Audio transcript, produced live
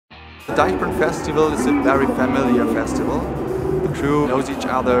The Deichbrand Festival is a very familiar festival. The crew knows each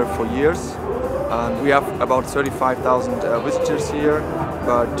other for years. And we have about 35,000 visitors here,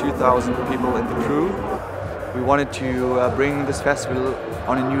 about 2,000 people in the crew. We wanted to bring this festival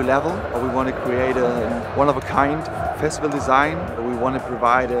on a new level. We want to create a one-of-a-kind festival design. We want to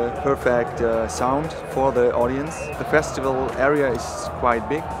provide a perfect sound for the audience. The festival area is quite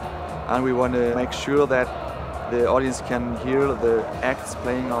big, and we want to make sure that the audience can hear the acts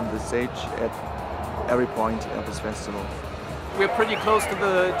playing on the stage at every point of this festival. We're pretty close to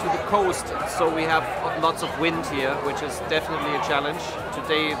the coast, so we have lots of wind here, which is definitely a challenge.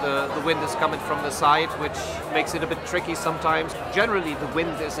 Today the wind is coming from the side, which makes it a bit tricky sometimes. Generally the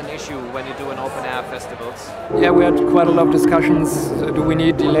wind is an issue when you do an open air festivals. Yeah, we had quite a lot of discussions. Do we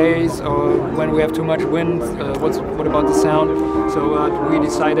need delays, or when we have too much wind, what about the sound? So we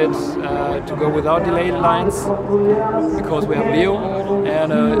decided to go without delay lines because we have LEO,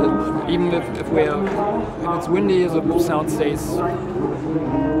 and even if it's windy, the sound stays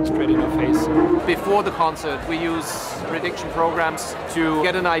straight in our face. Before the concert we use prediction programs to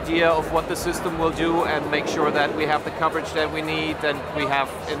get an idea of what the system will do and make sure that we have the coverage that we need and we have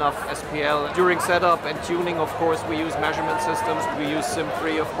enough SPL. During setup and tuning, of course, we use measurement systems. We use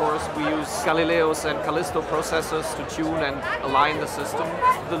SIM3, of course. We use Galileos and Callisto processors to tune and align the system.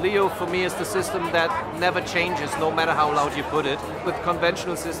 The LEO for me is the system that never changes, no matter how loud you put it. With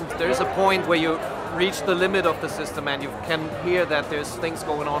conventional systems there is a point where you reach the limit of the system and you can hear that there's things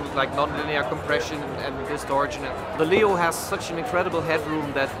going on like nonlinear compression and distortion. The LEO has such an incredible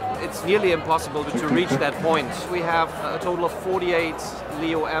headroom that it's nearly impossible to reach that point. We have a total of 48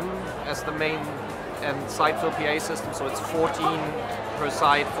 LEO M as the main and side fill PA system, so it's 14 per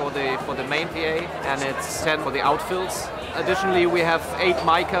side for the main PA and it's 10 for the outfills. Additionally, we have 8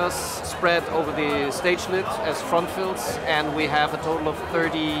 micas spread over the stage lid as front fills, and we have a total of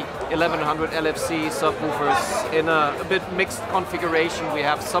 30 1100 LFC subwoofers in a bit mixed configuration. We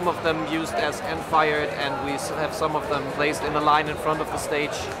have some of them used as end-fired, and we have some of them placed in a line in front of the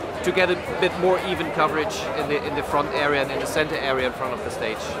stage to get a bit more even coverage in the front area and in the center area in front of the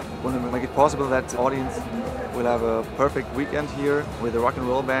stage. We want to make it possible that the audience will have a perfect weekend here with the rock and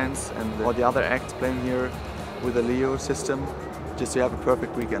roll bands and all the other acts playing here with the LEO system, just to have a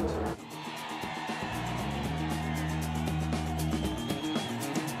perfect weekend.